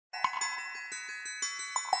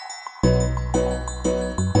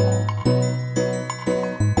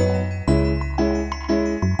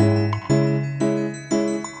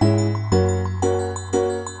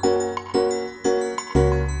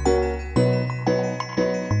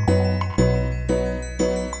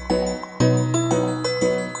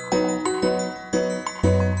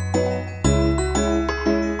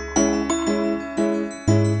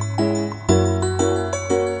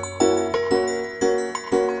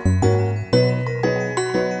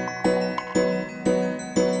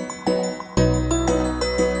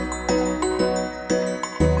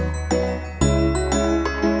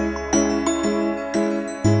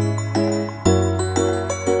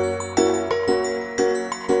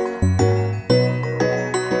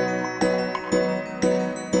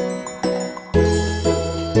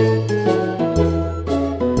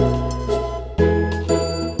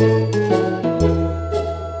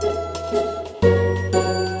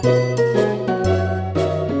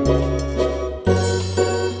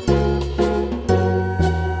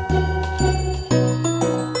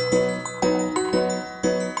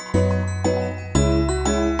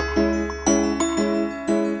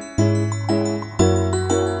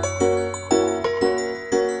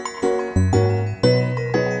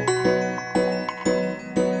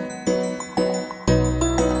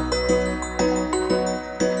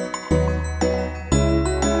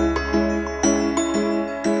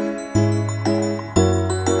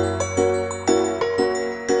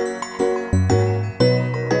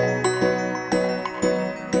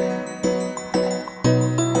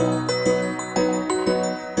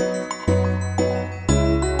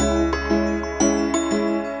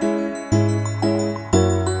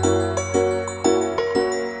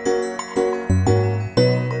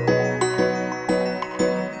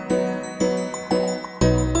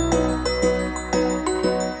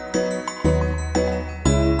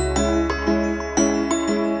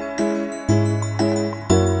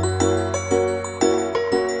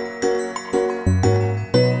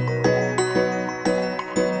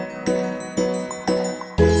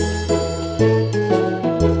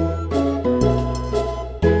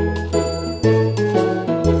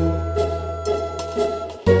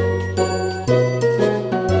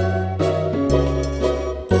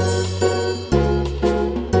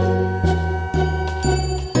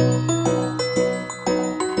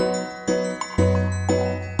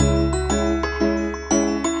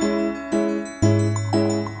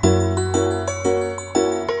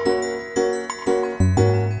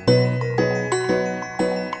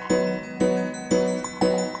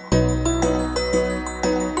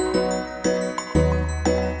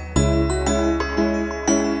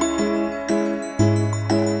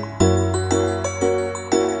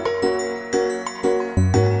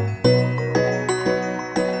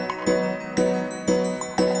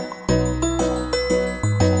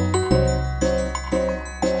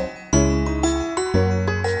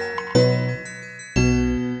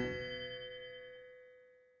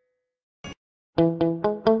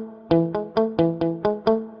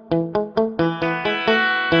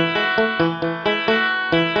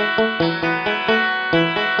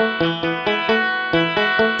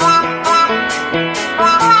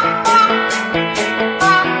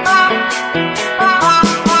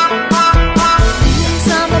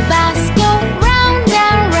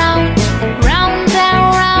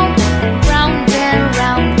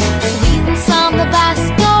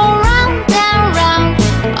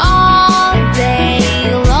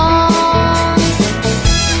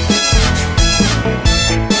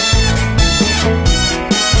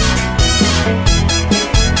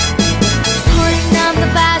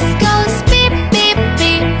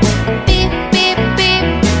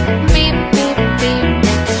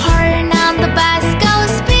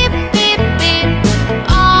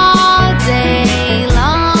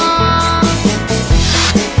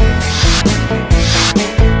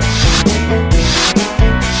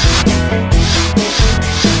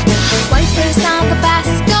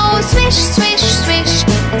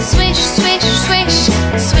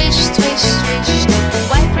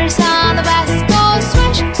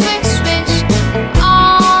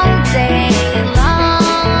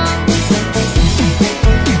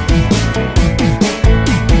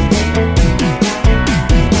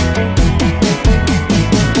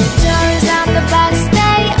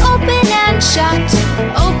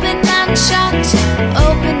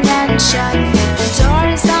shut. The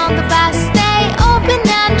doors on the bus, they open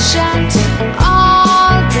and shut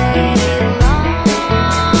all day long.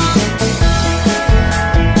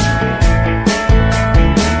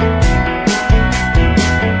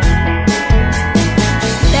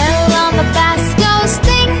 Bell on the bus goes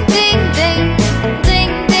ding, ding, ding,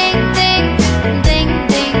 ding, ding, ding, ding,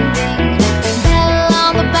 ding, ding. Bell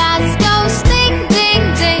on the bus goes ding, ding,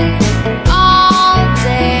 ding, all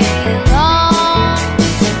day long.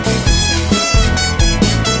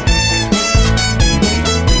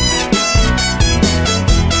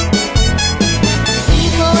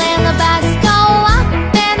 People in the bus go up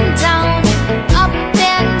and down, up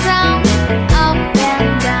and down, up and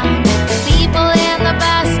down. People in the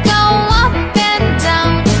bus go up and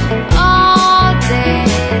down all day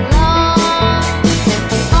long.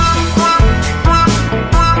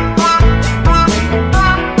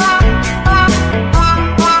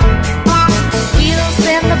 Wheels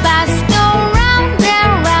in the bus go round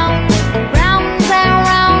and round, round and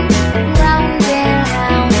round, round and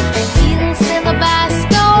round. Wheels in the bus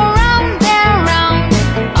go round and round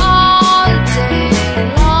all day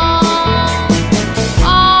long,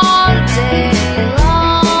 all day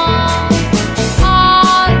long,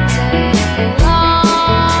 all day long.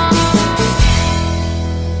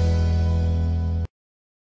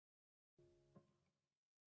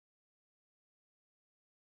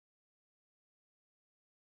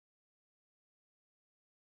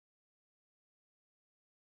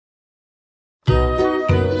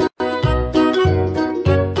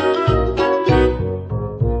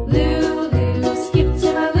 Lulu, skip to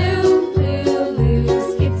my Lou. Lulu,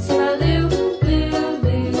 skip to my Lou.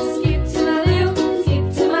 Lulu, skip to my Lou. Skip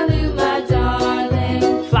to my Lou, my darling.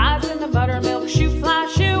 Flies in the buttermilk shoe, fly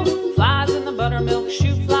shoe. Flies in the buttermilk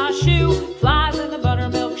shoe, fly shoe. Flies in the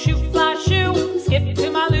buttermilk shoe, fly shoe. Skip to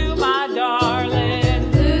my Lou, my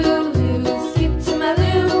darling. Lulu, skip to my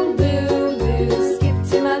Lou. Lulu, skip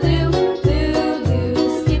to my Lou. Lulu,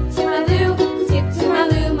 skip to my Lou. Skip to my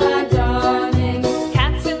Lou, my darling.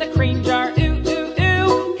 Cats in the cream jar, ooh, ooh,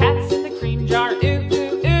 ooh. Cats in the cream jar, ooh,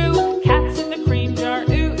 ooh, ooh. Cats in the cream jar,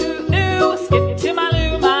 ooh, ooh, ooh. Skip to my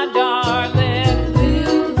Lou, my darling.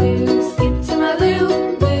 Lulu, skip to my Lou.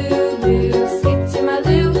 Lulu, skip to my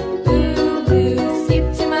Lou. Lulu, skip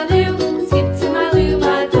to my Lou. Skip to my Lou,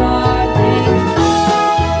 my darling.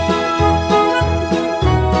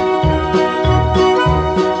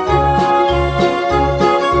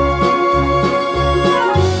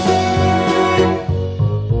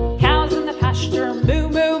 Cows in the pasture, moo,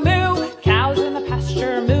 moo,